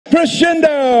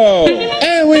Cresendo.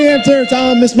 And we enter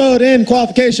autonomous mode in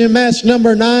qualification match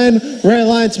number 9. Red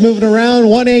line's moving around.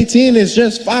 118 is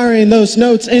just firing those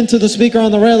notes into the speaker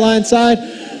on the red line side.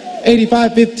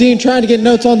 8515 trying to get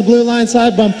notes on the blue line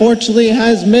side, but unfortunately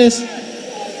has missed.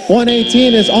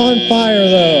 118 is on fire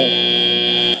though.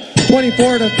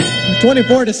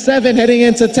 24 to 7 heading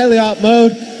into teleop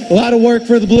mode. A lot of work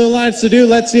for the blue lines to do.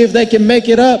 Let's see if they can make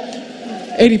it up.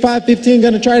 8515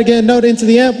 going to try to get a note into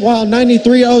the amp, while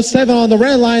 9307 on the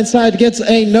red line side gets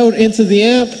a note into the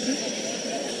amp.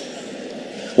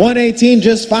 118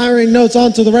 just firing notes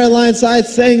onto the red line side,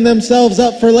 setting themselves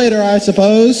up for later, I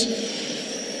suppose.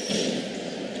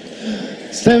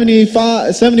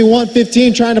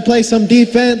 7115 trying to play some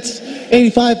defense.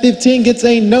 8515 gets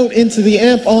a note into the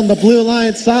amp on the blue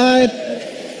line side.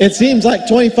 It seems like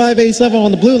 2587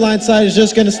 on the blue line side is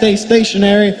just going to stay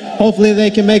stationary. Hopefully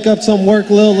they can make up some work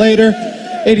a little later.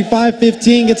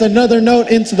 8515 gets another note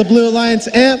into the blue line's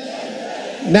amp.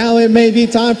 Now it may be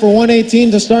time for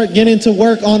 118 to start getting to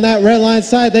work on that red line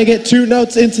side. They get 2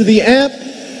 notes into the amp.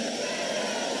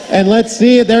 And let's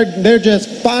see, they're just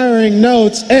firing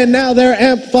notes. And now they're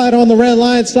amplified on the red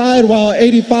line side, while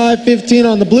 8515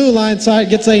 on the blue line side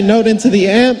gets a note into the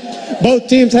amp. Both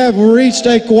teams have reached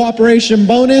a cooperation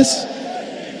bonus.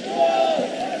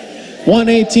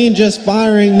 118 just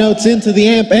firing notes into the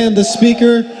amp and the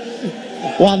speaker,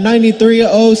 while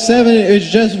 9307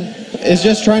 is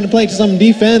just trying to play some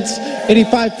defense.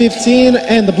 8515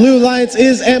 and the blue lights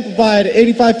is amplified.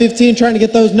 8515 trying to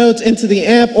get those notes into the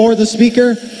amp or the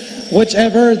speaker,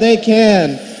 whichever they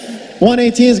can.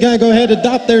 118 is going to go ahead and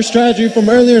adopt their strategy from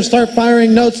earlier and start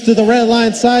firing notes to the red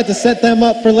line side to set them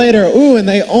up for later. Ooh, and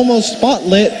they almost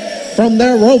spotlit from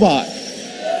their robot.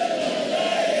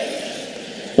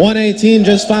 118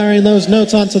 just firing those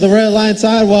notes onto the red line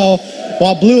side, while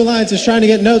blue lines is trying to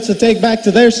get notes to take back to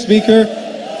their speaker.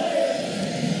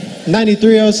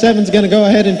 9307 is going to go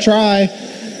ahead and try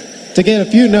to get a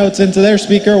few notes into their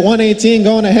speaker. 118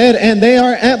 going ahead, and they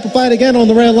are amplified again on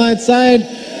the red line side.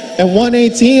 And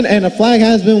 118, and a flag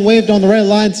has been waved on the red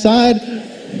line side.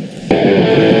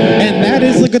 And that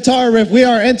is the guitar riff. We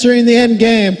are entering the end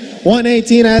game.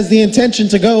 118 has the intention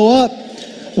to go up,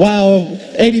 while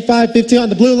 8515 on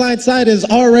the blue line side is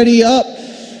already up.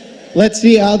 Let's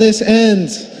see how this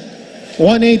ends.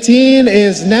 118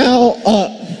 is now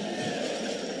up.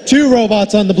 2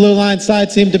 robots on the blue line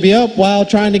side seem to be up while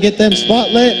trying to get them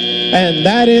spotlit, and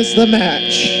that is the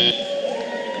match.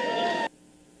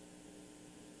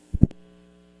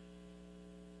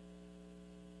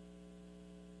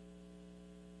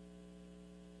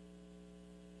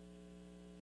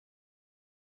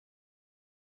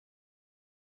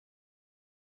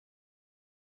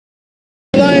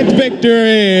 Lions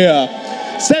victory.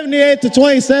 78 to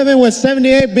 27, with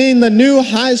 78 being the new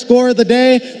high score of the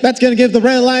day. That's going to give the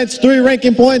Red Lions 3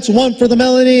 ranking points, 1 for the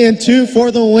melody and 2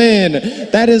 for the win.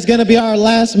 That is going to be our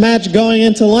last match going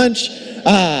into lunch.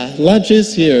 Lunch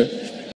is here.